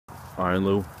Iron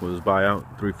Lou with his buyout,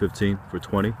 315 for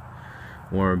 20.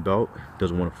 Wearing belt,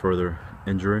 doesn't want a further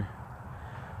injury.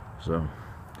 So,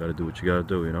 gotta do what you gotta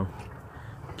do, you know.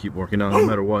 Keep working out no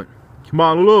matter what. Come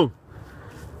on, Lulu.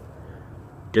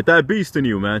 Get that beast in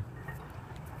you, man.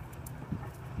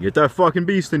 Get that fucking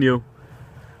beast in you.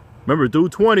 Remember, do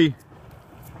 20.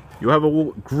 You'll have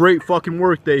a great fucking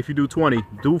work day if you do 20.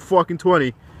 Do fucking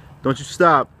 20. Don't you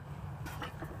stop.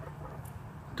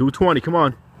 Do 20, come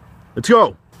on. Let's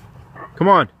go. Come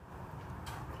on.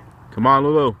 Come on,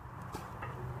 Lulu.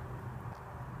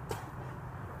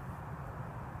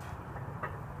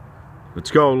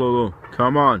 Let's go, Lulu.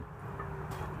 Come on.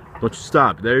 Don't you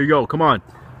stop. There you go. Come on.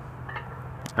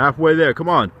 Halfway there. Come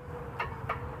on.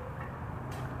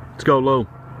 Let's go, Lou.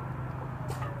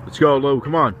 Let's go, Lou.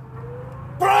 Come on.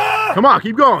 Come on.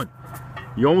 Keep going.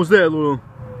 You're almost there, Lulu.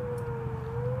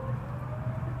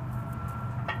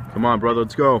 Come on, brother.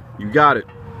 Let's go. You got it.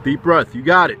 Deep breath. You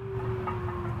got it.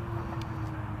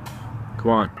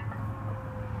 Come on.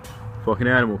 Fucking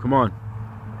animal. Come on.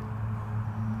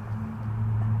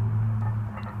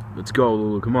 Let's go,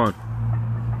 Lulu. Come on.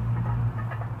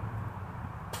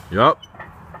 Yup.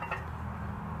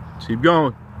 Let's keep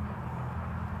going.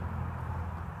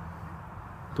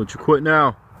 Don't you quit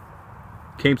now.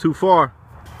 Came too far.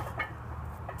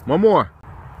 One more.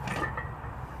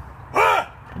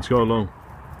 Let's go, Lou.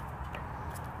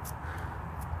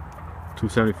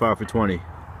 275 for 20.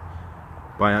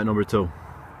 Buyout number 2.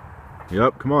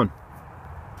 Yep, come on.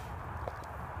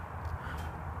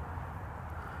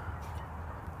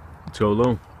 Let's go,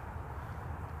 Lou.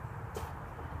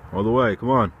 All the way, come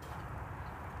on.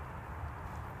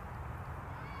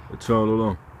 Let's go,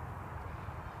 Lou.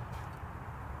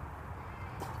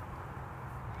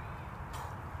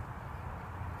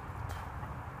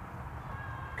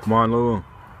 Come on, Lulu.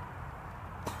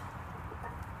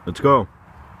 Let's go.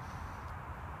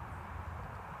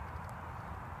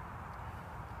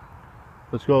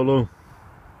 Let's go, Lou.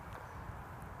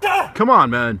 Come on,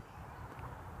 man.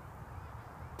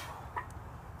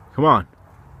 Come on.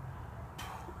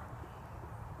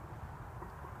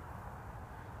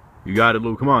 You got it,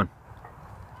 Lou. Come on.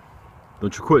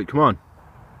 Don't you quit. Come on.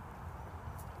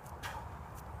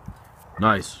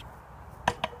 Nice.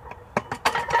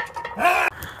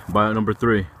 Buyout number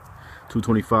 3,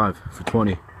 225 for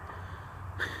 20.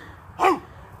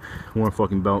 One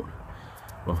fucking belt.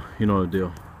 Well, you know the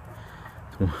deal.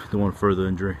 Don't want further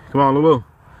injury. Come on, Lulu.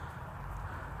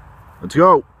 Let's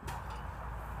go.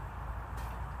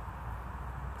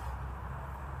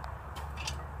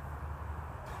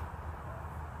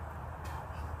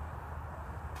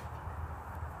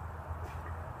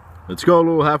 Let's go,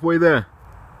 Lulu. Halfway there.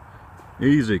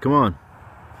 Easy. Come on.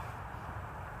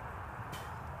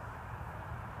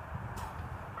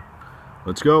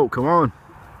 Let's go, come on.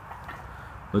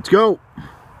 Let's go.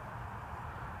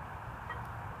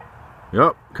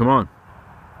 Yep, come on.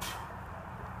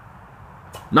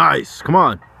 Nice, come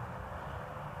on.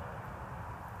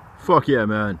 Fuck yeah,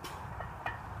 man.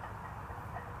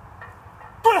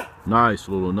 Nice,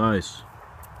 Lulu, nice.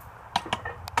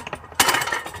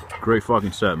 Great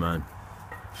fucking set, man.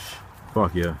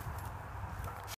 Fuck yeah.